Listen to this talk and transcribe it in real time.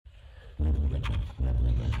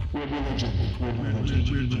Weird religion. Weird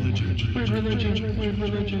religion. Weird religion. Weird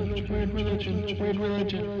religion. Weird religion. Weird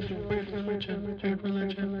religion. Weird religion. Weird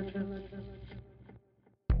religion. Weird religion.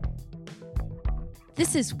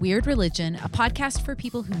 This is Weird Religion, a podcast for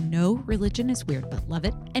people who know religion is weird but love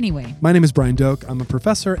it anyway. My name is Brian Doak. I'm a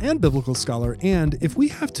professor and biblical scholar, and if we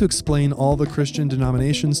have to explain all the Christian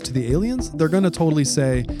denominations to the aliens, they're going to totally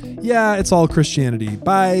say, yeah, it's all Christianity.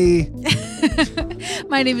 Bye.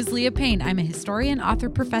 My name is Leah Payne. I'm a historian, author,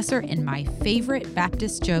 professor, and my favorite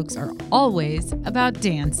Baptist jokes are always about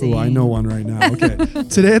dancing. Oh, I know one right now. Okay.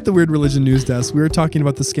 Today at the Weird Religion News Desk, we are talking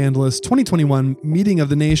about the scandalous 2021 meeting of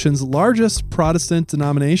the nation's largest Protestant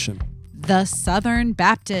denomination. The Southern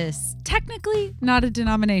Baptists. Technically not a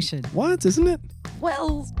denomination. What? Isn't it?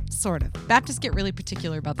 Well, sort of. Baptists get really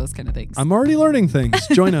particular about those kind of things. I'm already learning things.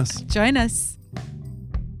 Join us. Join us.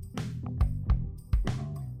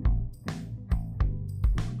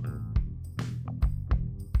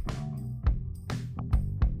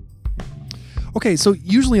 Okay, so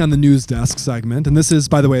usually on the news desk segment, and this is,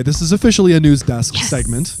 by the way, this is officially a news desk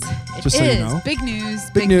segment, just so you know. Big news.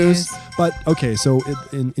 Big news. But okay, so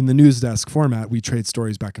in the news desk format, we trade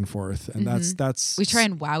stories back and forth, and that's we try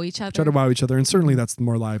and wow each other. Try to wow each other, and certainly that's the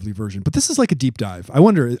more lively version. But this is like a deep dive. I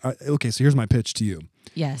wonder. Okay, so here's my pitch to you.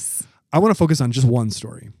 Yes. I want to focus on just one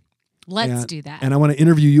story. Let's do that. And I want to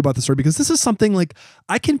interview you about the story because this is something like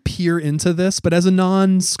I can peer into this, but as a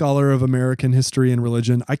non-scholar of American history and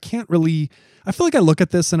religion, I can't really. I feel like I look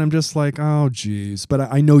at this and I'm just like, oh, geez. But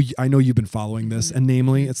I know you've been following this, and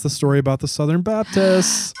namely, it's the story about the Southern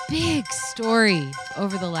Baptists. Big story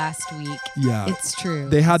over the last week. Yeah, it's true.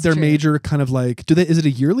 They had their major kind of like, is it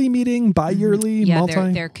a yearly meeting, bi-yearly, yeah,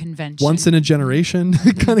 their convention, once in a generation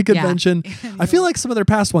kind of convention. Yeah. I feel like some of their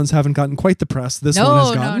past ones haven't gotten quite the press this one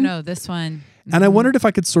has gotten. No, this one. And I wondered if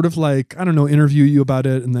I could sort of like, I don't know, interview you about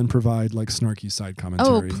it and then provide like snarky side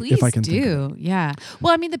commentary. Oh, please if I can do. Yeah.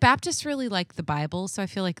 Well, I mean, the Baptists really like the Bible, so I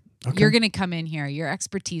feel like you're going to come in here. Your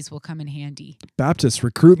expertise will come in handy. Baptists,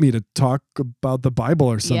 recruit me to talk about the Bible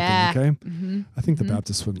or something, okay? Mm-hmm. I think the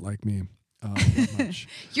Baptists wouldn't like me that much.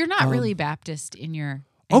 You're not really Baptist in your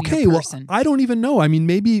Okay, well, I don't even know. I mean,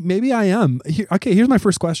 maybe I am. Here's my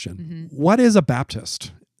first question. What is a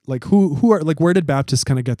Baptist? Like who are like, where did Baptists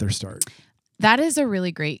kind of get their start? That is a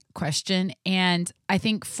really great question. And I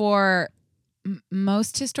think for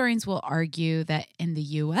most historians will argue that in the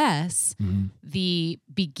U.S., the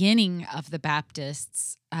beginning of the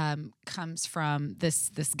Baptists comes from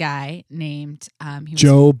this guy named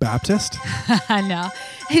Joe Baptist? No,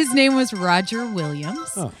 his name was Roger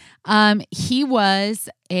Williams. Oh. He was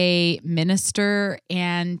a minister,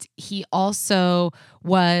 and he also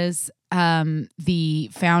was the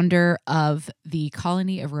founder of the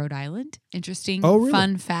colony of Rhode Island. Interesting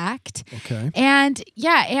fun fact. Okay. And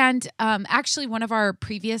actually one of our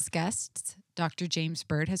previous guests, Dr. James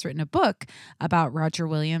Bird, has written a book about Roger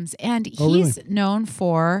Williams, and he's known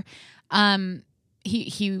for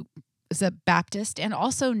he was a Baptist and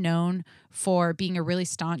also known for being a really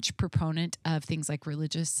staunch proponent of things like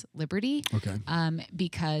religious liberty. Okay.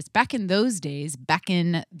 Because back in those days, back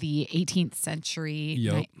in the 18th century,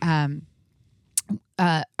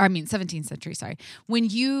 17th century, sorry, when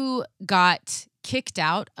you got kicked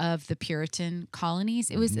out of the Puritan colonies,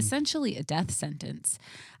 it was essentially a death sentence.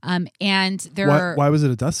 And why was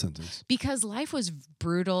it a death sentence? Because life was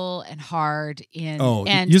brutal and hard.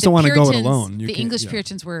 And you just don't want to go it alone. The English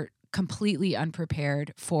Puritans were completely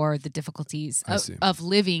unprepared for the difficulties of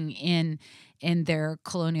living in their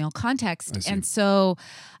colonial context. And so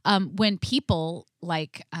when people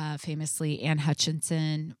like famously Anne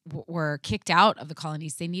Hutchinson were kicked out of the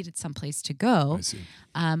colonies, they needed someplace to go.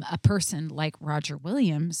 A person like Roger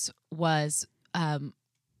Williams was a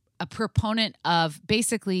proponent of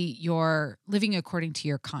basically your living according to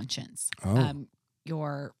your conscience,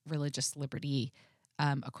 your religious liberty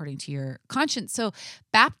according to your conscience. So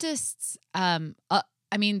Baptists,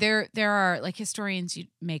 I mean, there are like historians, you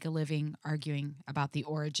make a living arguing about the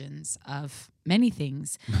origins of many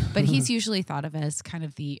things, but he's usually thought of as kind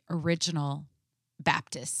of the original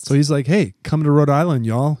Baptist. So he's like, hey, come to Rhode Island,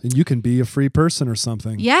 y'all, and you can be a free person or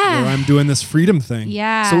something. Yeah. Or I'm doing this freedom thing.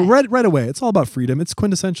 Yeah. So right away, it's all about freedom. It's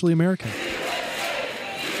quintessentially American.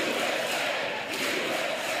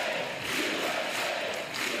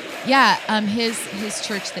 Yeah, his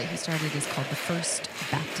church that he started is called the First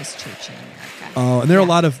Baptist Church in America. Oh, and there are a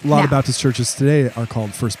lot of Baptist churches today are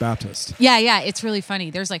called First Baptist. Yeah, it's really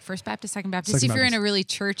funny. There's like First Baptist, Second Baptist. If you're in a really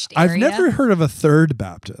churched area. I've never heard of a Third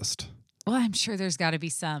Baptist. Well, I'm sure there's got to be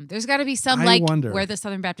some. There's got to be some, I wonder. where the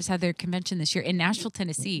Southern Baptists had their convention this year in Nashville,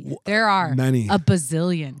 Tennessee. There are many. a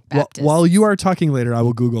bazillion Baptists. While you are talking later, I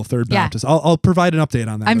will Google Third Baptist. I'll provide an update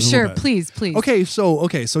on that. I'm sure. Please. Okay, so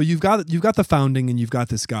you've got the founding, and you've got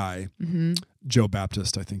this guy, Joe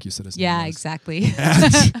Baptist. I think you said his name. Yeah, exactly.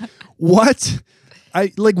 And what?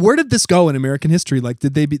 Where did this go in American history? Like,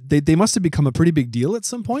 did they must have become a pretty big deal at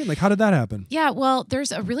some point? Like, how did that happen? Yeah, well,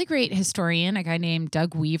 there's a really great historian, a guy named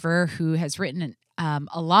Doug Weaver, who has written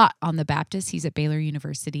a lot on the Baptists. He's at Baylor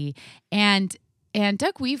University, and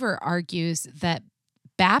Doug Weaver argues that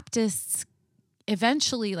Baptists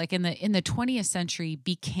eventually, like in the 20th century,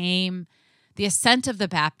 became the ascent of the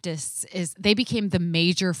Baptists they became the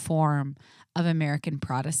major form of American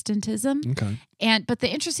Protestantism. Okay. But the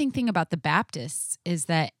interesting thing about the Baptists is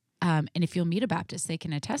that, and if you'll meet a Baptist, they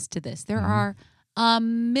can attest to this. There are a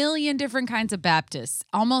million different kinds of Baptists,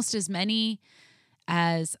 almost as many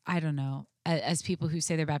as, I don't know, as people who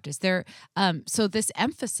say they're Baptists. So this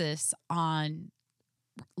emphasis on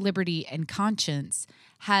liberty and conscience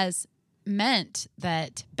has meant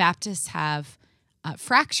that Baptists have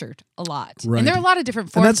fractured a lot. Right. And there are a lot of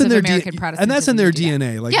different forms of American Protestantism. And that's in their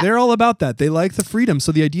DNA. Like, they're all about that. They like the freedom.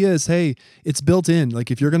 So the idea is, hey, it's built in.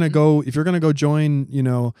 Like, if you're gonna go join,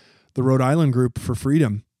 the Rhode Island group for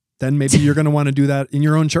freedom, then maybe you're gonna want to do that in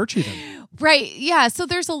your own church even. Right. Yeah. So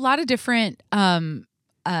there's a lot of different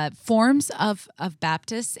forms of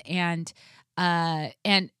Baptists, and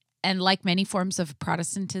like many forms of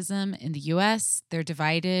Protestantism in the U.S., they're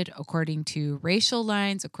divided according to racial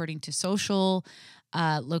lines, according to social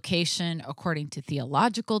location, according to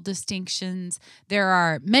theological distinctions. There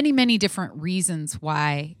are many, many different reasons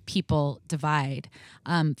why people divide.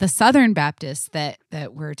 The Southern Baptists that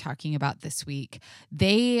we're talking about this week,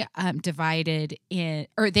 they divided in,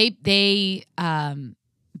 or they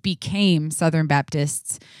became Southern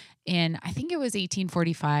Baptists in, I think it was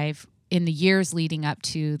 1845, in the years leading up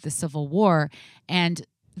to the Civil War, and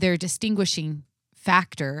their distinguishing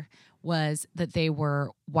factor was that they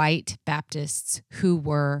were white Baptists who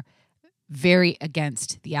were very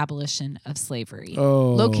against the abolition of slavery,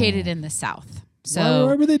 located in the South. So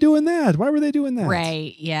why were they doing that?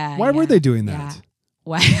 Right, yeah. Why were they doing that? Yeah.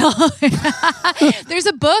 Well, there's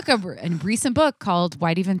a recent book called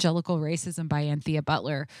White Evangelical Racism by Anthea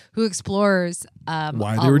Butler, who explores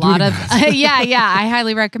why they were doing that. yeah, I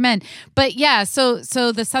highly recommend. But yeah, so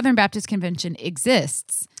the Southern Baptist Convention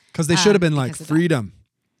exists because they should have been like freedom.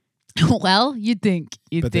 Well, you'd think.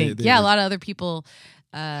 They a lot of other people.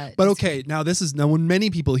 But okay, now when many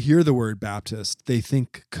people hear the word Baptist, they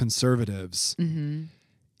think conservatives. Mm-hmm.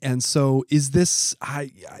 And so is this,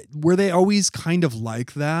 were they always kind of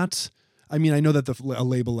like that? I mean, I know that a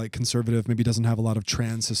label like conservative maybe doesn't have a lot of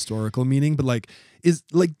trans-historical meaning, but in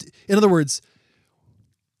other words,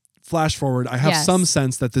 flash forward, I have some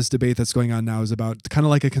sense that this debate that's going on now is about kind of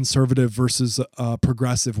like a conservative versus a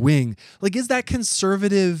progressive wing. Like, is that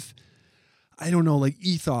conservative, I don't know, like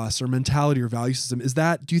ethos or mentality or value system,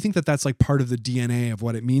 do you think that that's like part of the DNA of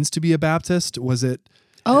what it means to be a Baptist? Was it...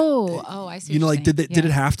 I see. Did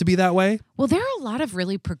it have to be that way? Well, there are a lot of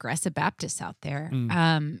really progressive Baptists out there,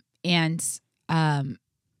 and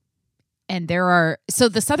there are. So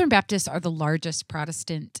the Southern Baptists are the largest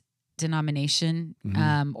Protestant denomination,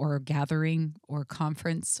 or gathering, or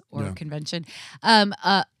conference, or convention,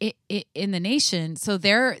 in the nation. So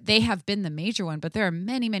they have been the major one, but there are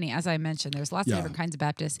many, many. As I mentioned, there's lots of different kinds of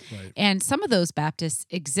Baptists, and some of those Baptists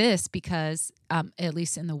exist because, at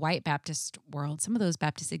least in the white Baptist world, some of those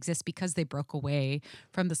Baptists exist because they broke away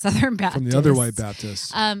from the Southern Baptists, from the other white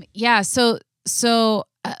Baptists. So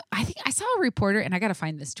I think I saw a reporter, and I got to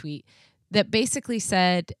find this tweet that basically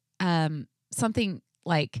said something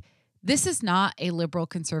like, this is not a liberal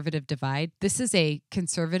conservative divide. This is a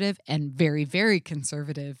conservative and very, very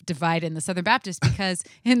conservative divide in the Southern Baptists, because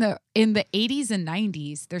in the 80s and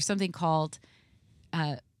 90s, there's something called,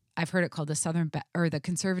 I've heard it called the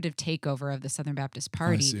conservative takeover of the Southern Baptist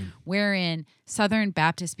Party, wherein Southern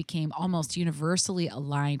Baptists became almost universally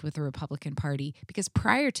aligned with the Republican Party, because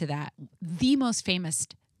prior to that, the most famous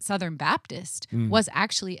Southern Baptist was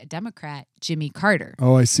actually a Democrat, Jimmy Carter.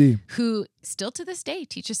 Oh, I see. Who still to this day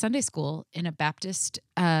teaches Sunday school in a Baptist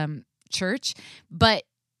church. But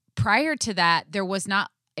prior to that, there was not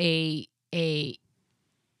it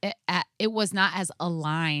was not as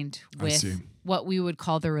aligned with what we would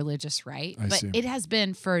call the religious right. But it has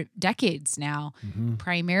been for decades now,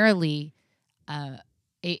 primarily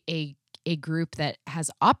a group that has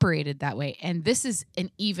operated that way. And this is an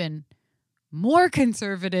even more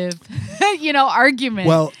conservative, argument.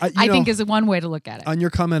 Well, I think is one way to look at it. On your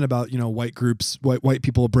comment about, white groups, white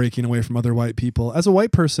people breaking away from other white people, as a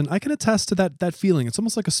white person, I can attest to that feeling. It's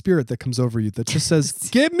almost like a spirit that comes over you that just says,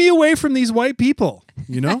 "Get me away from these white people."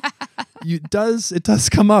 It does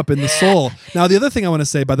come up in the soul. Now, the other thing I want to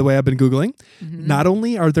say, by the way, I've been Googling. Mm-hmm. Not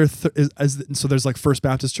only are there, so there's like First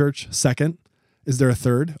Baptist Church, second. Is there a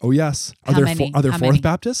third? Oh, yes. Are there Fourth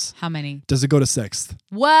Baptists? How many? Does it go to sixth?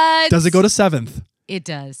 What? Does it go to seventh? It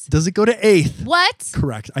does. Does it go to eighth? What?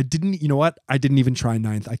 Correct. I didn't even try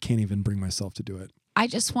ninth. I can't even bring myself to do it. I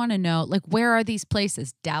just want to know, where are these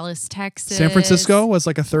places? Dallas, Texas. San Francisco was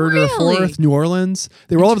like a third or a fourth. New Orleans.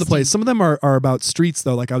 They were all over the place. Some of them are about streets,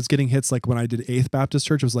 though. Like I was getting hits when I did 8th Baptist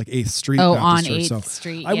Church. It was like 8th Street Baptist Church. On 8th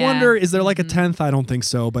Street, I wonder, is there like a 10th? I don't think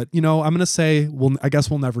so. But, I'm going to say, I guess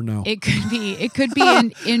we'll never know. It could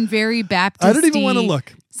be in very Baptist. I don't even want to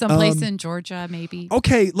look. Someplace in Georgia, maybe.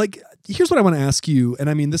 Okay, here's what I want to ask you. And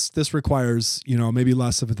I mean, this requires, maybe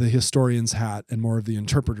less of the historian's hat and more of the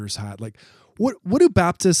interpreter's hat. What do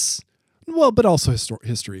Baptists, but also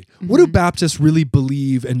history, what do Baptists really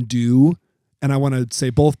believe and do? And I want to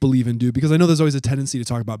say both believe and do, because I know there's always a tendency to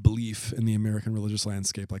talk about belief in the American religious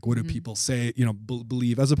landscape. What do people say,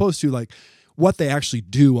 believe, as opposed to what they actually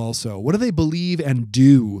do also. What do they believe and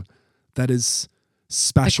do that is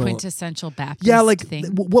special? The quintessential Baptist thing.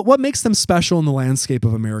 What makes them special in the landscape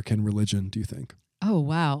of American religion, do you think? Oh,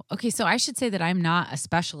 wow. Okay, so I should say that I'm not a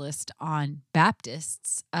specialist on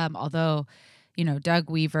Baptists, although, Doug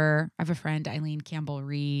Weaver, I have a friend, Eileen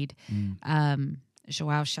Campbell-Reed,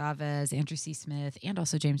 Joao Chavez, Andrew C. Smith, and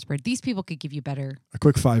also James Bird. These people could give you a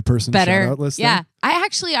quick 5-person shout out list. Yeah.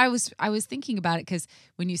 I was thinking about it because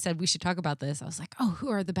when you said we should talk about this, I was like, oh, who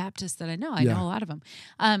are the Baptists that I know? I know a lot of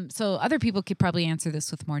them. So other people could probably answer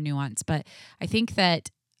this with more nuance, but I think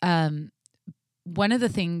that one of the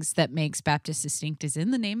things that makes Baptist distinct is in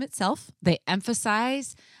the name itself. They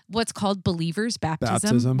emphasize what's called believers'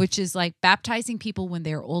 baptism, which is like baptizing people when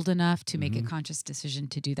they're old enough to make a conscious decision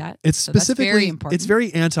to do that. It's specifically very important. It's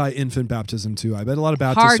very anti-infant baptism too. I bet a lot of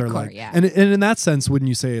Baptists hardcore, are and in that sense, wouldn't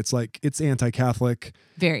you say it's anti-Catholic?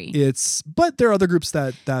 Very. But there are other groups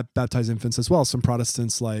that baptize infants as well. Some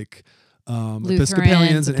Protestants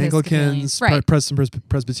Episcopalians and Anglicans, right.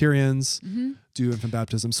 Presbyterians do infant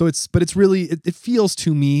baptism. So it's really, it feels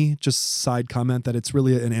to me, just side comment, that it's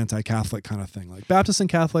really an anti-Catholic kind of thing. Like Baptists and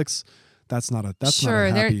Catholics, that's not a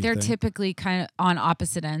happy they're thing. typically kind of on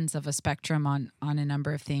opposite ends of a spectrum on a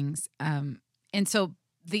number of things. And so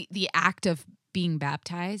the act of being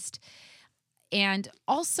baptized, and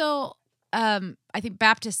also I think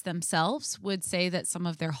Baptists themselves would say that some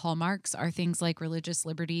of their hallmarks are things like religious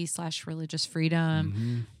liberty / religious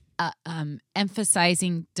freedom,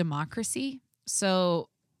 emphasizing democracy. So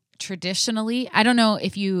traditionally, I don't know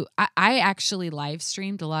if I actually live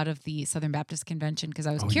streamed a lot of the Southern Baptist Convention because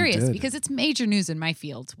I was curious, because it's major news in my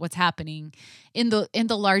field, what's happening in the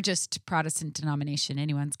largest Protestant denomination.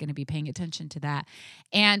 Anyone's going to be paying attention to that.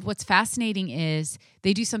 And what's fascinating is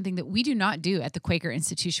they do something that we do not do at the Quaker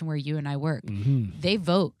Institution where you and I work. They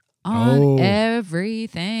vote on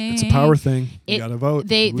everything. It's a power thing. You got to vote.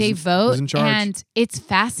 They vote, who's in charge? And it's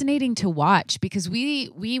fascinating to watch because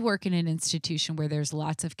we work in an institution where there's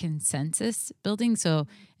lots of consensus building. So,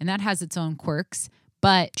 and that has its own quirks.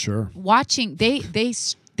 But watching, they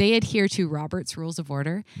adhere to Robert's Rules of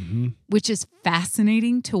Order, which is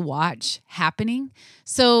fascinating to watch happening.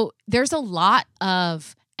 So there's a lot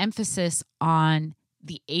of emphasis on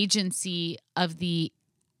the agency of the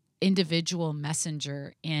individual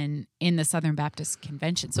messenger in the Southern Baptist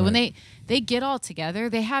Convention. So when they get all together,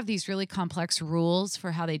 they have these really complex rules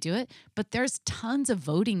for how they do it, but there's tons of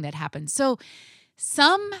voting that happens. So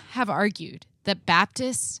some have argued that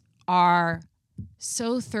Baptists are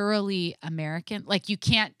so thoroughly American, like you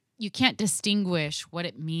can't distinguish what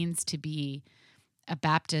it means to be a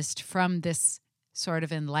Baptist from this sort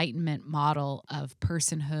of Enlightenment model of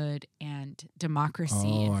personhood and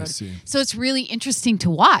democracy. I see. So it's really interesting to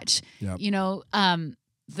watch. Yep.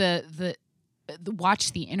 The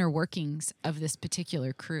watch the inner workings of this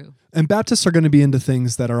particular crew. And Baptists are going to be into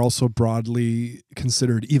things that are also broadly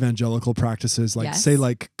considered evangelical practices,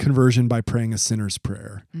 like conversion by praying a sinner's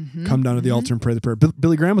prayer. Come down to the altar and pray the prayer.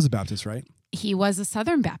 Billy Graham was a Baptist, right? He was a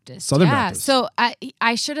Southern Baptist. Baptist. So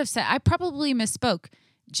I should have said, I probably misspoke.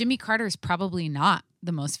 Jimmy Carter is probably not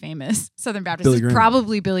the most famous Southern Baptist. It's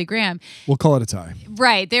probably Billy Graham. We'll call it a tie.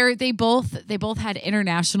 Right. They both had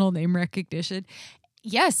international name recognition.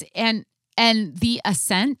 Yes, and And the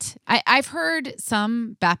ascent, I've heard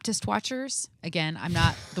some Baptist watchers, again, I'm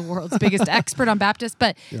not the world's biggest expert on Baptist,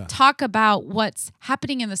 but talk about what's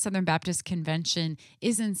happening in the Southern Baptist Convention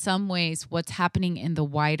is in some ways what's happening in the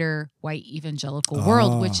wider white evangelical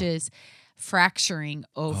world, which is fracturing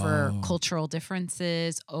over cultural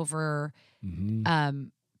differences, over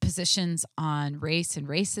positions on race and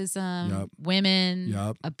racism,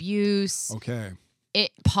 women, abuse.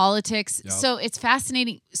 Politics. Yep. So it's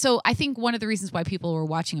fascinating. So I think one of the reasons why people were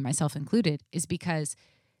watching, and myself included, is because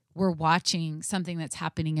we're watching something that's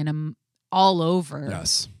happening in all over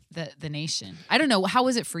the nation. I don't know. How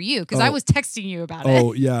was it for you? Because I was texting you about it.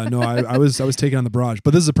 Oh, yeah. No, I was taking on the barrage.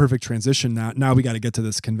 But this is a perfect transition. Now we got to get to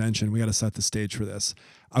this convention. We got to set the stage for this.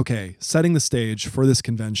 Okay, setting the stage for this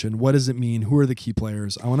convention. What does it mean? Who are the key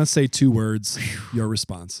players? I want to say 2 words. Your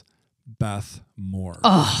response. Beth Moore.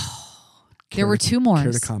 Oh. There were 2 more.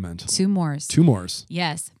 Care to comment? 2 more. 2 more.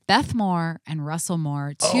 Yes. Beth Moore and Russell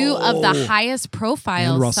Moore, 2 of the highest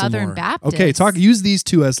profile Southern Baptists. Okay, use these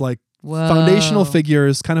 2 as like foundational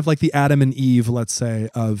figures, kind of like the Adam and Eve, let's say,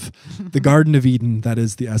 of the Garden of Eden, that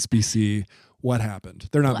is the SBC. What happened?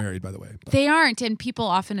 They're not married, by the way. But. They aren't, and people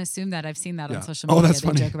often assume that. I've seen that on social media. Oh, that's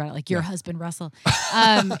funny. They joke about it, like your husband, Russell.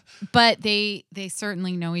 But they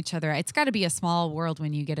certainly know each other. It's got to be a small world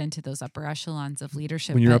when you get into those upper echelons of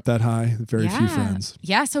leadership. When you're up that high, very few friends.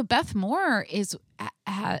 Yeah, so Beth Moore is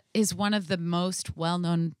one of the most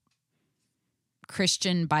well-known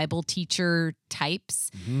Christian Bible teacher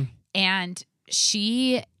types, and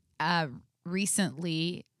she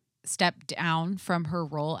recently stepped down from her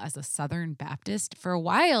role as a Southern Baptist. For a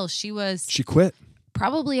while, she quit.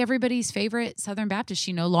 Probably everybody's favorite Southern Baptist.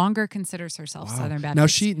 She no longer considers herself Southern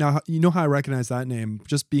Baptist. Now you know how I recognize that name,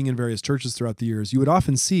 just being in various churches throughout the years. You would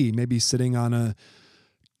often see maybe sitting on a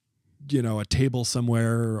table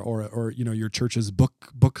somewhere, or your church's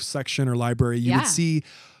book section or library. You would see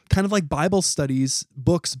kind of like Bible studies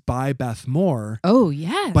books by Beth Moore. Oh,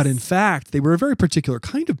 yes. But in fact, they were a very particular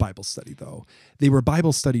kind of Bible study, though. They were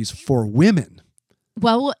Bible studies for women.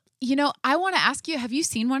 Well, I want to ask you, have you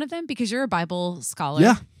seen one of them? Because you're a Bible scholar.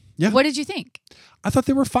 Yeah. What did you think? I thought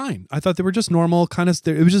they were fine. I thought they were just normal kind of,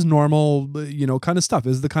 it was just normal, kind of stuff. It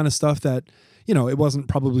was the kind of stuff that, it wasn't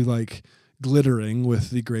probably like glittering with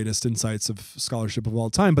the greatest insights of scholarship of all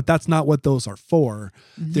time, but that's not what those are for.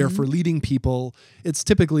 They're for leading people. It's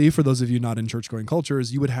typically, for those of you not in church-going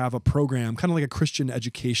cultures, you would have a program, kind of like a Christian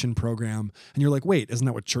education program, and you're like, wait, isn't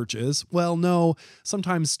that what church is? Well, no.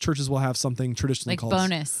 Sometimes churches will have something traditionally called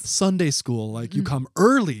bonus Sunday school. Like you come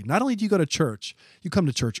early. Not only do you go to church, you come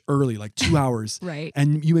to church early, like 2 hours. Right.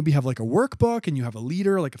 And you maybe have like a workbook, and you have a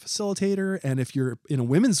leader, like a facilitator. And if you're in a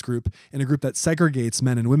women's group, in a group that segregates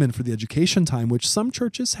men and women for the education time, which some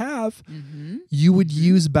churches have, you would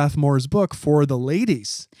use Beth Moore's book for the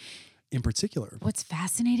ladies in particular. What's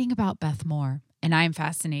fascinating about Beth Moore, and I'm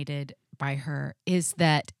fascinated by her, is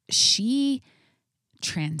that she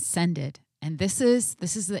transcended. And this is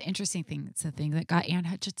the interesting thing. It's the thing that got Anne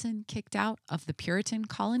Hutchinson kicked out of the Puritan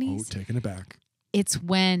colonies. Oh, taking it back. It's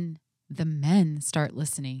when the men start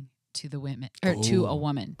listening to the women, or to a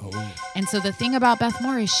woman. And so the thing about Beth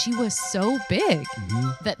Moore is she was so big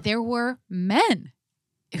that there were men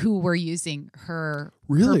who were using her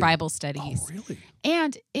Bible studies. Oh, really?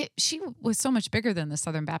 And she was so much bigger than the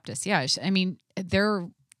Southern Baptists. Yeah, I mean, they're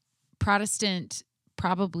Protestant,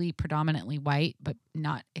 probably predominantly white, but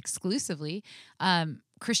not exclusively.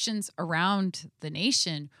 Christians around the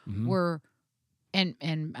nation were, and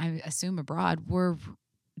I assume abroad, were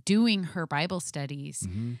doing her Bible studies.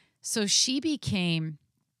 So she became,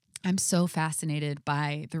 I'm so fascinated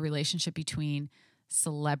by the relationship between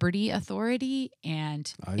celebrity authority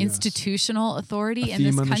and institutional authority in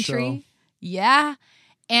this country. Yeah.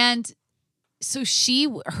 And so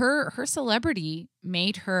her celebrity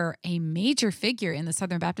made her a major figure in the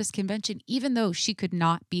Southern Baptist Convention, even though she could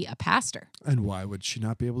not be a pastor. And why would she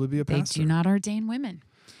not be able to be a pastor? They do not ordain women.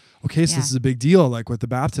 Okay, so this is a big deal, like with the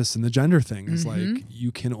Baptists and the gender thing. It's like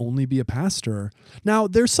you can only be a pastor. Now,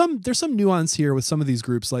 there's some nuance here with some of these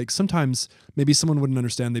groups. Like sometimes maybe someone wouldn't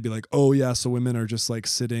understand. They'd be like, oh yeah, so women are just like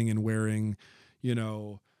sitting and wearing,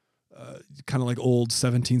 kind of like old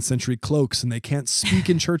 17th century cloaks, and they can't speak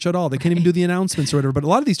in church at all. They can't even do the announcements or whatever. But a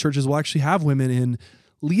lot of these churches will actually have women in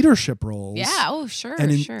leadership roles. Yeah, oh, sure.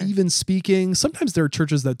 And even speaking. Sometimes there are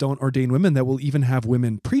churches that don't ordain women that will even have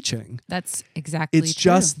women preaching. That's exactly It's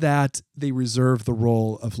just that they reserve the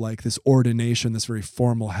role of like this ordination, this very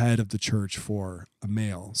formal head of the church for a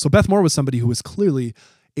male. So Beth Moore was somebody who was clearly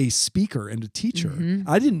a speaker and a teacher.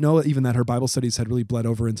 I didn't know even that her Bible studies had really bled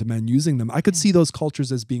over into men using them. I could see those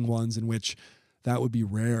cultures as being ones in which that would be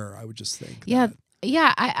rare, I would just think. Yeah.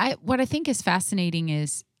 Yeah, I what I think is fascinating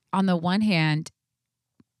is, on the one hand,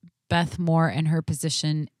 Beth Moore and her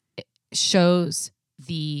position shows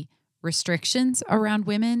the restrictions around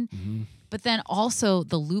women, mm-hmm. but then also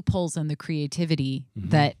the loopholes and the creativity mm-hmm.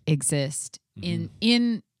 that exist mm-hmm.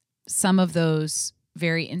 in some of those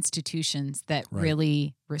very institutions that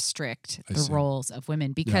really restrict the roles of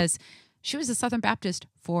women, because she was a Southern Baptist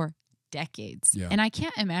for decades. Yeah. And I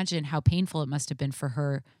can't imagine how painful it must have been for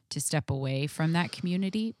her to step away from that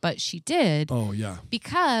community, but she did. Oh, yeah.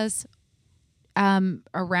 Because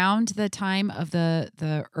around the time of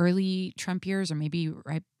the early Trump years, or maybe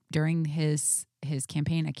right during his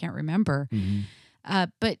campaign, I can't remember, mm-hmm.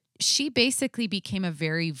 But she basically became a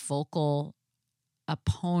very vocal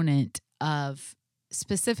opponent of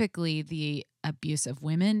specifically the abuse of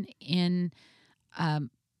women in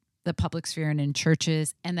the public sphere and in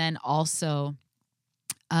churches, and then also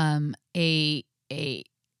a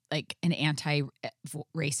like an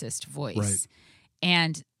anti-racist voice. Right.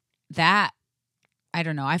 And that, I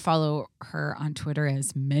don't know, I follow her on Twitter,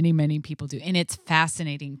 as many people do, and it's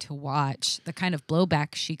fascinating to watch the kind of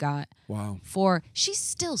blowback she got. Wow. She's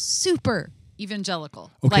still super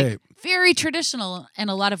evangelical. Okay. Like very traditional in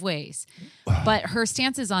a lot of ways. But her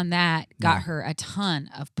stances on that got her a ton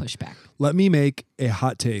of pushback. Let me make a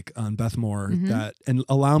hot take on Beth Moore and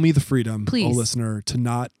allow me the freedom, please, listener,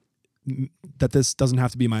 that this doesn't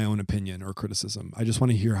have to be my own opinion or criticism. I just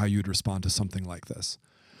want to hear how you'd respond to something like this.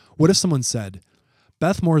 What if someone said,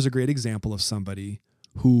 Beth Moore is a great example of somebody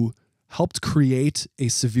who helped create a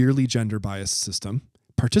severely gender biased system,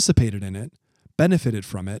 participated in it, benefited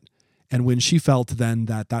from it, and when she felt then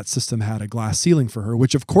that system had a glass ceiling for her,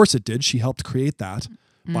 which of course it did, she helped create that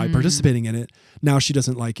by participating in it. Now she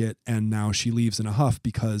doesn't like it, and now she leaves in a huff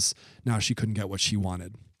because now she couldn't get what she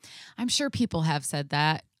wanted. I'm sure people have said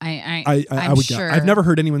that. I'm would sure. I've never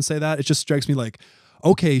heard anyone say that. It just strikes me like,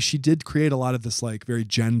 okay, she did create a lot of this like very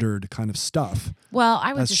gendered kind of stuff. Well,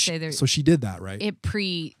 I would just say that. So she did that, right? It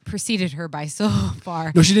preceded her by so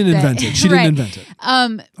far. No, she didn't invent it. She didn't invent it.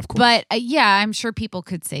 Of course. But yeah, I'm sure people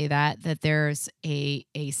could say that there's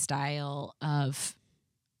a style of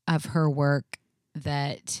her work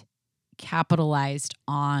that capitalized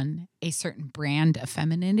on a certain brand of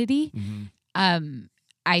femininity. Mm-hmm.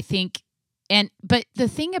 I think, but the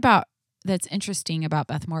thing that's interesting about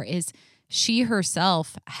Beth Moore is she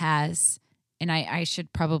herself has, and I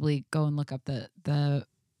should probably go and look up to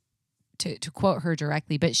quote her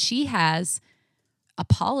directly, but she has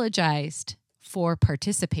apologized for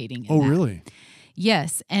participating in that. Really?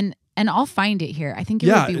 Yes, and I'll find it here. I think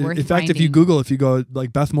it would be worth. In fact, if you go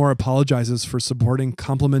like Beth Moore apologizes for supporting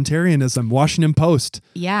complementarianism, Washington Post.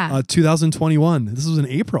 Yeah. 2021. This was in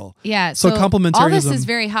April. Yeah. So complementarianism. All this is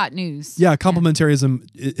very hot news. Yeah, complementarianism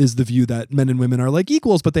is the view that men and women are like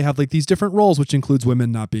equals, but they have like these different roles, which includes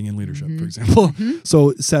women not being in leadership, for example. So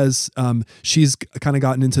it says she's kind of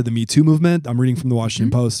gotten into the Me Too movement. I'm reading from the Washington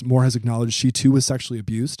Post. Moore has acknowledged she too was sexually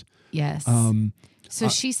abused. Yes. So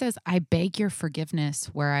she says, I beg your forgiveness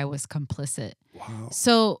where I was complicit. Wow.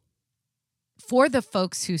 So for the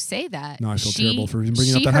folks who say that. No, I feel terrible for even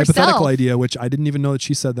bringing up that hypothetical idea, which I didn't even know that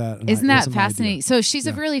she said that. Isn't that fascinating? So she's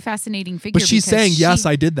a really fascinating figure. But she's saying, yes,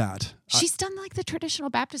 I did that. She's done like the traditional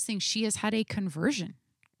Baptist thing. She has had a conversion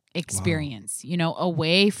experience,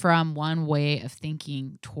 away from one way of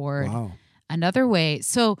thinking toward another way.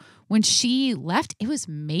 So when she left, it was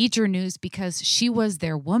major news because she was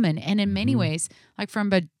their woman. And in many ways, like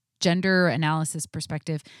from a gender analysis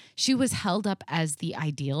perspective, she was held up as the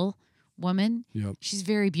ideal woman. Yep. She's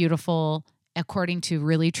very beautiful, according to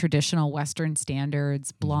really traditional Western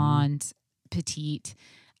standards, blonde, petite,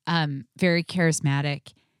 very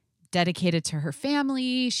charismatic, dedicated to her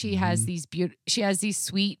family. She has these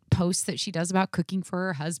sweet posts that she does about cooking for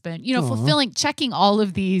her husband, checking all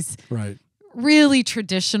of these really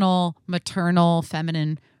traditional maternal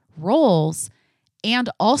feminine roles, and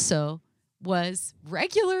also was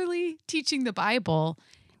regularly teaching the Bible.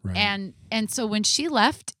 Right. And so when she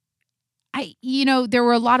left, there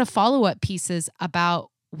were a lot of follow-up pieces about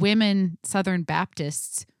women Southern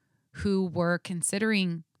Baptists who were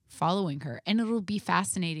considering following her. And it'll be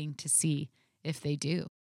fascinating to see if they do.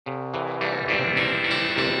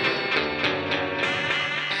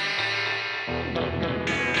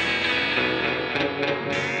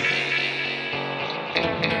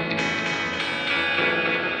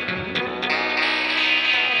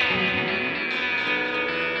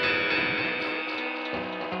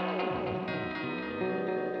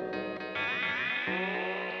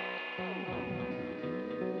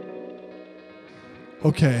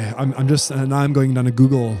 Okay, now I'm going down a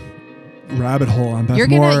Google rabbit hole on Beth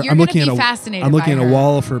Moore. I'm looking at a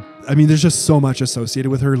wall for I mean, there's just so much associated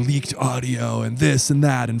with her, leaked audio and this and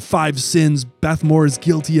that and 5 sins Beth Moore is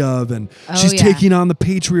guilty of. And she's taking on the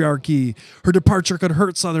patriarchy. Her departure could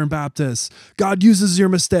hurt Southern Baptists. God uses your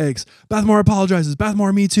mistakes. Beth Moore apologizes. Beth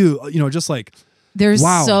Moore, me too. You know, just like, there's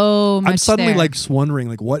so much. I'm suddenly there. like wondering,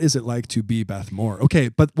 like, what is it like to be Beth Moore? Okay,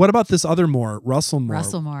 but what about this other Moore, Russell Moore?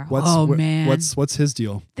 Russell Moore. Man, what's his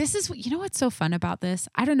deal? This is, you know, what's so fun about this?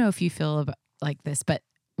 I don't know if you feel like this, but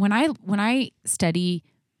when I study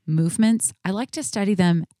movements, I like to study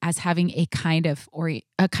them as having a kind of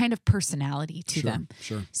personality to them.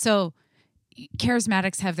 Sure. So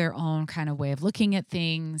charismatics have their own kind of way of looking at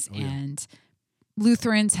things, and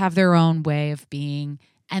Lutherans have their own way of being,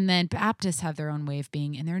 and then Baptists have their own way of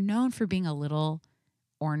being, and they're known for being a little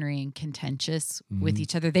ornery and contentious with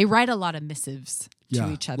each other. They write a lot of missives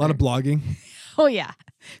to each other. A lot of blogging. Oh yeah.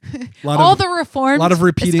 The Reformed, a lot of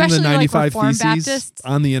repeating the 95 like Theses Baptists,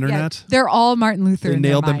 on the internet. They're all Martin Luther. They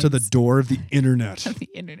nailed them to the door of the internet. The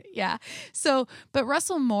internet, yeah. So, but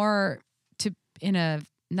Russell Moore, in a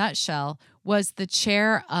nutshell, was the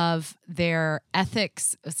chair of their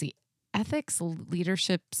ethics. Ethics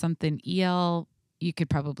leadership something EL. You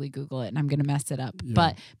could probably Google it, and I'm going to mess it up. Yeah.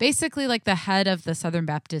 But basically, like the head of the Southern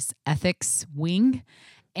Baptist ethics wing.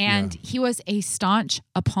 And he was a staunch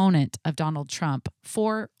opponent of Donald Trump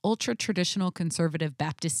for ultra-traditional conservative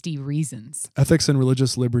Baptist-y reasons. Ethics and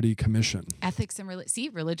Religious Liberty Commission. Ethics and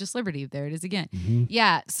Religious Liberty. There it is again. Mm-hmm.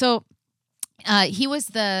 Yeah. So he was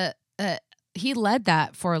he led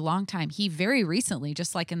that for a long time. He very recently,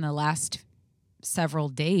 just like in the last several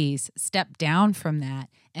days, stepped down from that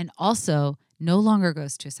and also no longer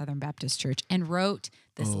goes to a Southern Baptist church and wrote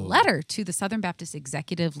this letter to the Southern Baptist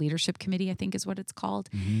Executive Leadership Committee, I think is what it's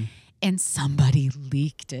called. Mm-hmm. And somebody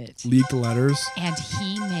leaked it. Leaked letters. And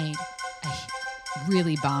he made a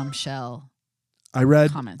really bombshell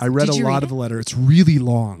comments. I read a lot of the letter. It's really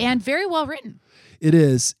long. And very well written. It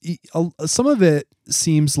is. Some of it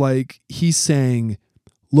seems like he's saying,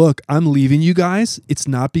 look, I'm leaving you guys. It's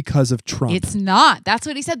not because of Trump. It's not. That's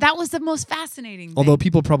what he said. That was the most fascinating thing. Although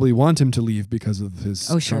people probably want him to leave because of his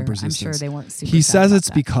Trump resistance. I'm sure they weren't super He says it's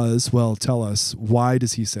because, well, tell us, why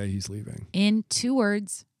does he say he's leaving? In 2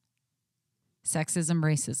 words, sexism,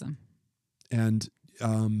 racism. And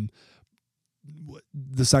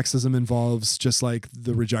the sexism involves just like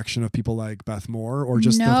the rejection of people like Beth Moore, or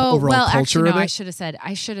just the overall culture of it?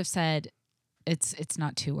 I should have said it's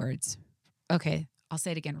not 2 words. Okay. I'll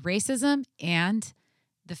say it again. Racism and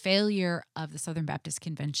the failure of the Southern Baptist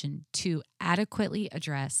Convention to adequately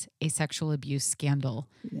address a sexual abuse scandal.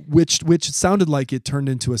 Which sounded like it turned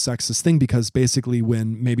into a sexist thing, because basically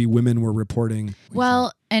when maybe women were reporting.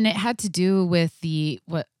 Well, and it had to do with it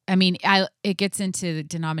gets into the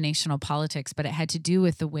denominational politics, but it had to do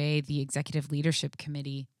with the way the Executive Leadership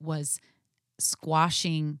Committee was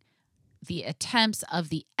squashing the attempts of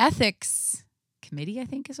the ethics committee, I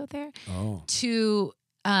think is what they're to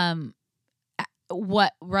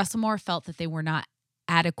what Russell Moore felt that they were not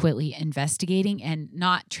adequately investigating and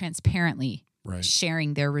not transparently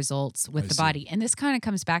sharing their results with the body. And this kind of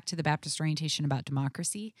comes back to the Baptist orientation about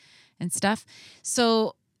democracy and stuff.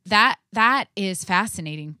 So that is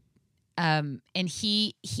fascinating. And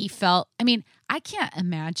he felt, I mean, I can't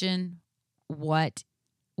imagine what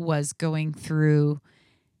was going through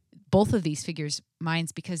both of these figures'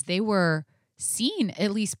 minds, because they were seen,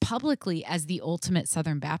 at least publicly, as the ultimate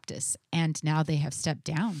Southern Baptists, and now they have stepped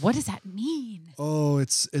down. What does that mean? Oh,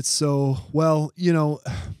 it's so, well, you know,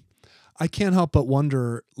 I can't help but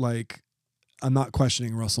wonder, like, I'm not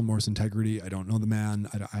questioning Russell Moore's integrity. I don't know the man.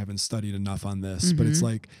 I haven't studied enough on this, but it's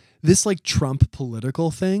like this like Trump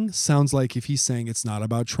political thing sounds like if he's saying it's not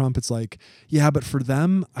about Trump, it's like, yeah, but for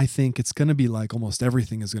them, I think it's going to be like almost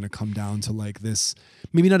everything is going to come down to like this,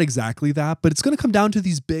 maybe not exactly that, but it's going to come down to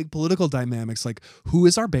these big political dynamics. Like, who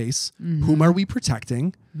is our base? Whom are we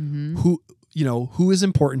protecting? Who is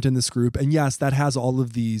important in this group? And yes, that has all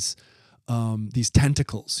of these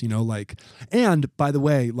tentacles, like, and by the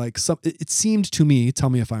way, like it seemed to me,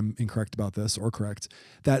 tell me if I'm incorrect about this or correct,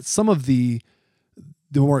 that some of the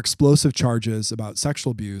more explosive charges about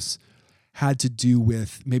sexual abuse had to do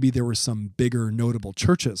with maybe there were some bigger notable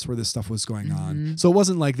churches where this stuff was going on. So it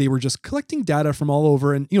wasn't like they were just collecting data from all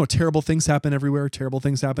over, and, terrible things happen everywhere. Terrible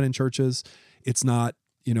things happen in churches. It's not,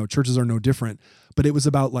 churches are no different, but it was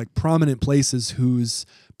about like prominent places whose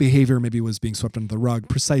behavior maybe was being swept under the rug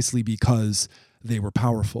precisely because they were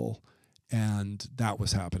powerful, and that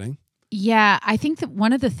was happening. Yeah. I think that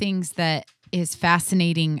one of the things that is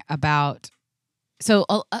fascinating about,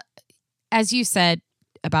 as you said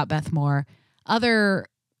about Beth Moore, other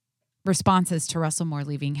responses to Russell Moore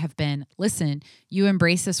leaving have been, listen, you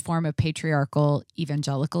embrace this form of patriarchal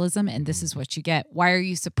evangelicalism, and this is what you get. Why are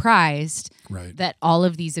you surprised that all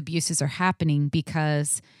of these abuses are happening?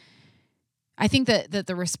 Because I think that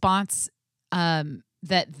the response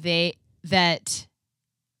that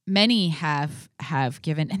many have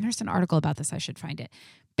given, and there's an article about this, I should find it,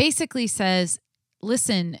 basically says,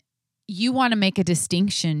 listen, you want to make a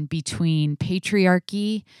distinction between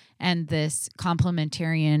patriarchy and this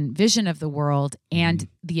complementarian vision of the world and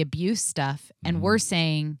the abuse stuff. And we're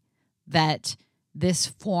saying that this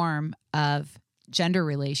form of gender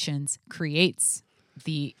relations creates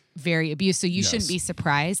the very abuse. So you shouldn't be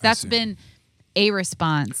surprised. That's been a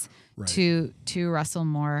response to Russell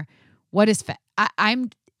Moore. What is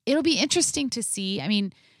it'll be interesting to see. I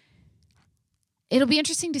mean, it'll be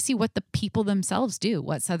interesting to see what the people themselves do,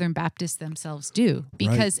 what Southern Baptists themselves do,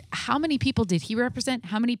 because how many people did he represent?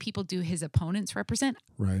 How many people do his opponents represent?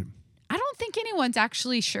 Right. I don't think anyone's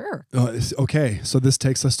actually sure. Okay, so this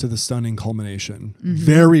takes us to the stunning culmination.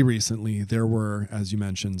 Very recently, there were, as you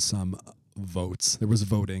mentioned, some votes. There was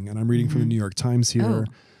voting, and I'm reading from the New York Times here.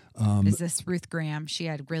 Is this Ruth Graham? She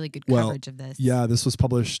had really good coverage of this. Yeah, this was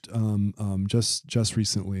published just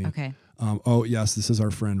recently. Okay. Oh, yes, this is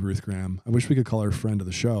our friend Ruth Graham. I wish we could call her a friend of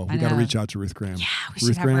the show. We got to reach out to Ruth Graham. Yeah, we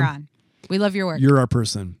should have her on. We love your work. You're our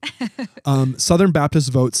person. Southern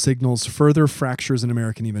Baptist vote signals further fractures in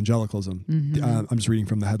American evangelicalism. I'm just reading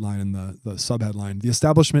from the headline and the subheadline. The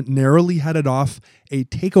establishment narrowly headed off a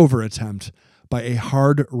takeover attempt by a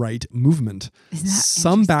hard right movement.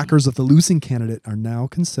 Some backers of the losing candidate are now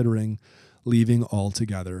considering leaving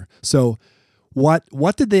altogether. So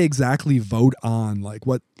what did they exactly vote on? Like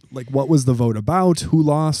what was the vote about? Who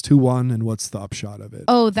lost, who won, and what's the upshot of it?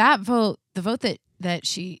 Oh, that vote, the vote that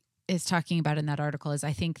she is talking about in that article is,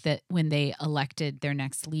 I think, that when they elected their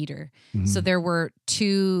next leader. So there were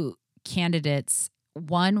two candidates.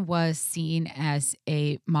 One was seen as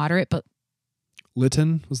a moderate, but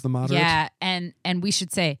Litton was the moderate. Yeah, and we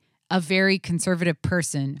should say a very conservative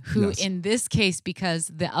person who, in this case, because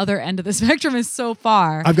the other end of the spectrum is so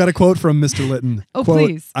far. I've got a quote from Mr. Litton. Oh, quote,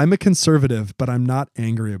 please. I'm a conservative, but I'm not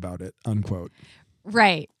angry about it, unquote.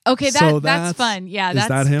 Right. Okay, that's fun. Yeah, that's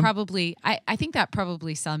that him? Probably, I think that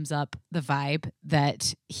probably sums up the vibe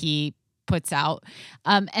that he puts out.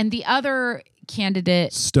 And the other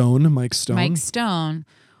candidate, Mike Stone,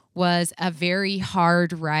 was a very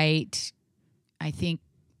hard right.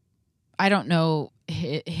 I don't know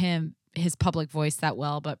his public voice that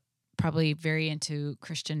well, but probably very into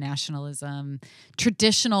Christian nationalism,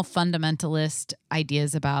 traditional fundamentalist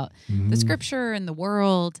ideas about the scripture and the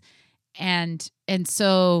world. And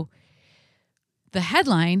so the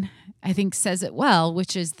headline, I think, says it well,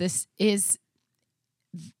 which is this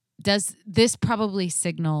probably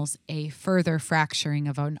signals a further fracturing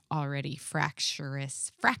of an already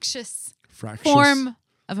fractious form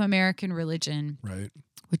of American religion, right?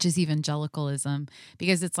 Which is evangelicalism,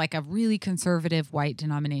 because it's like a really conservative white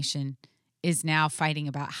denomination is now fighting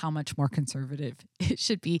about how much more conservative it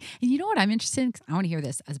should be. And you know what I'm interested in? 'Cause I want to hear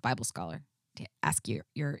this as a Bible scholar. To ask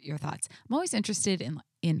your thoughts. I'm always interested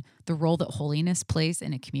in the role that holiness plays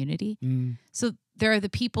in a community. So there are the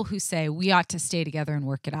people who say we ought to stay together and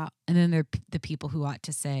work it out, and then there are the people who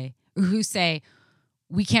say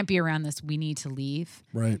we can't be around this. We need to leave.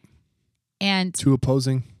 Right. And two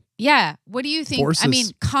opposing. Yeah. What do you think? Forces. I mean,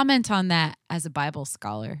 comment on that as a Bible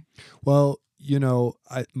scholar. Well, you know,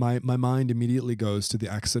 my mind immediately goes to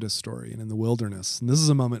the Exodus story and in the wilderness. And this is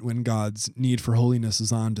a moment when God's need for holiness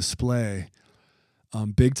is on display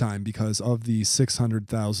big time, because of the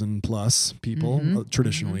 600,000 plus people,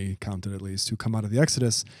 traditionally counted at least, who come out of the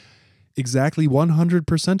Exodus, exactly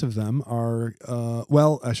 100% of them are,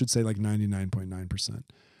 I should say like 99.9%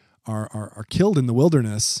 are killed in the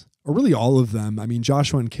wilderness, or really all of them. I mean,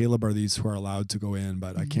 Joshua and Caleb are these who are allowed to go in,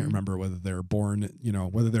 but I can't remember whether they're born,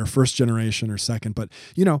 whether they're first generation or second, but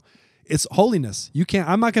it's holiness.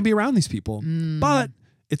 I'm not going to be around these people, but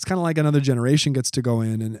it's kind of like another generation gets to go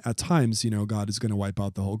in, and at times, God is going to wipe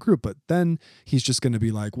out the whole group, but then he's just going to be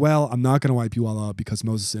like, well, I'm not going to wipe you all out because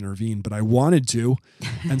Moses intervened, but I wanted to.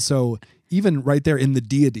 And so even right there in the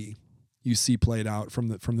deity, you see played out from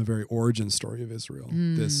the very origin story of Israel,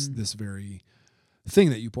 this very thing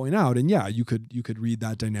that you point out. And yeah, you could read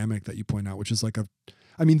that dynamic that you point out, which is like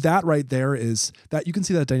that right there is that you can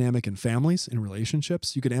see that dynamic in families, in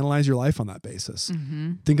relationships. You could analyze your life on that basis.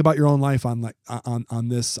 Think about your own life on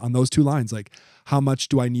those two lines. Like, how much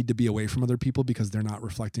do I need to be away from other people because they're not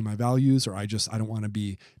reflecting my values, or I don't want to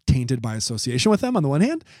be tainted by association with them on the one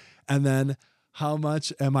hand, and then how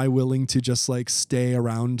much am I willing to just like stay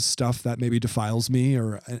around stuff that maybe defiles me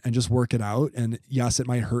and just work it out? And yes, it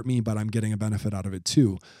might hurt me, but I'm getting a benefit out of it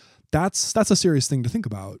too. That's a serious thing to think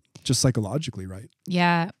about, just psychologically, right?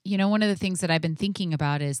 Yeah. One of the things that I've been thinking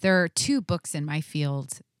about is there are 2 books in my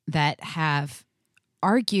field that have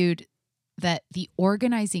argued that the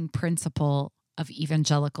organizing principle of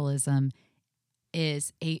evangelicalism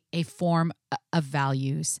is a form of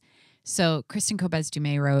values. So Kristen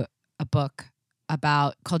Kobes-Dumais wrote a book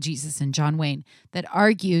called Jesus and John Wayne that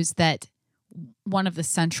argues that one of the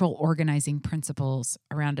central organizing principles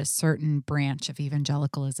around a certain branch of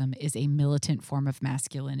evangelicalism is a militant form of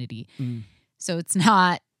masculinity. So it's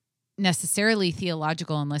not necessarily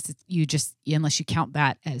theological unless you count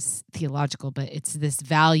that as theological, but it's this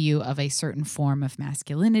value of a certain form of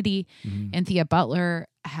masculinity. And Thea Butler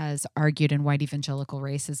has argued in White Evangelical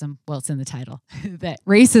Racism, well, it's in the title, that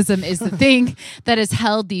racism is the thing that has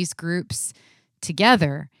held these groups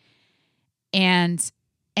together. And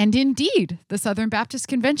indeed, the Southern Baptist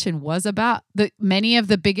Convention was about many of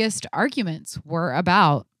the biggest arguments were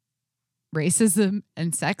about racism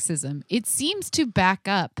and sexism. It seems to back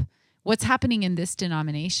up what's happening in this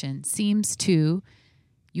denomination.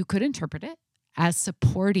 You could interpret it as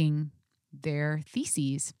supporting their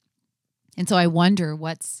theses. And so I wonder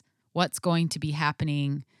what's going to be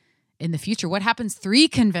happening in the future. What happens 3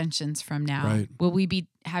 conventions from now? Right. Will we be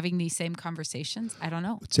having these same conversations? I don't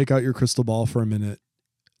know. Take out your crystal ball for a minute.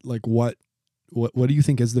 Like what do you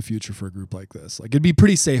think is the future for a group like this? Like it'd be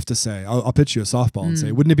pretty safe to say, I'll pitch you a softball and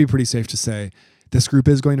say, wouldn't it be pretty safe to say this group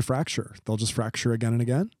is going to fracture? They'll just fracture again and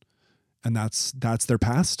again. And that's their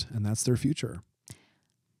past and that's their future.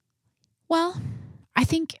 Well, I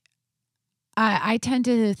think I tend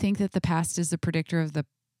to think that the past is the predictor of the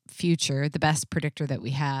future, the best predictor that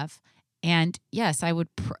we have. And yes, I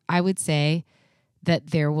would say that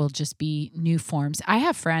there will just be new forms. I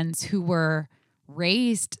have friends who were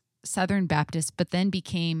raised Southern Baptist, but then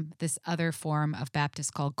became this other form of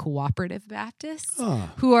Baptist called cooperative Baptists,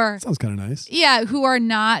 who are sounds kind of nice. Yeah,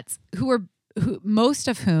 most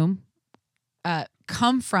of whom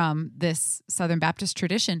come from this Southern Baptist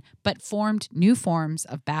tradition, but formed new forms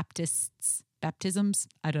of baptisms.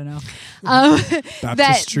 I don't know.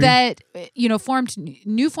 that formed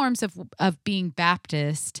new forms of being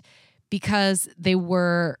Baptist because they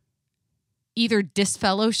were either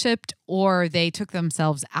disfellowshipped or they took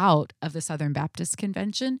themselves out of the Southern Baptist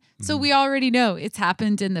Convention. So we already know it's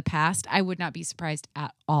happened in the past. I would not be surprised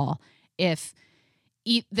at all if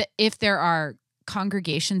there are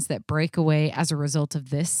congregations that break away as a result of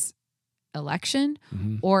this election,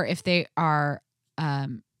 or if they are,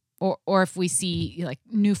 or if we see like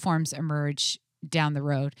new forms emerge down the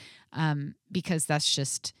road, because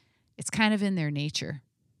it's kind of in their nature.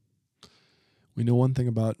 We know one thing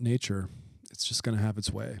about nature. It's just going to have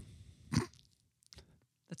its way.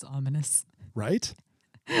 That's ominous. Right?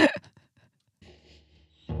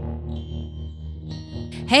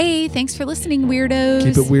 Hey, thanks for listening, weirdos.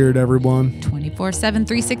 Keep it weird, everyone. 24/7,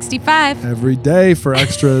 365. Every day for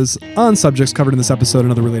extras on subjects covered in this episode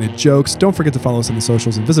and other related jokes. Don't forget to follow us on the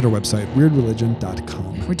socials and visit our website,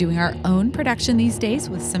 weirdreligion.com. We're doing our own production these days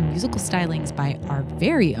with some musical stylings by our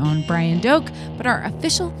very own Brian Doak, but our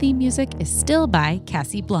official theme music is still by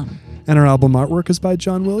Cassie Blum. And our album artwork is by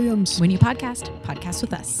John Williams. When you podcast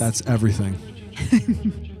with us. That's everything.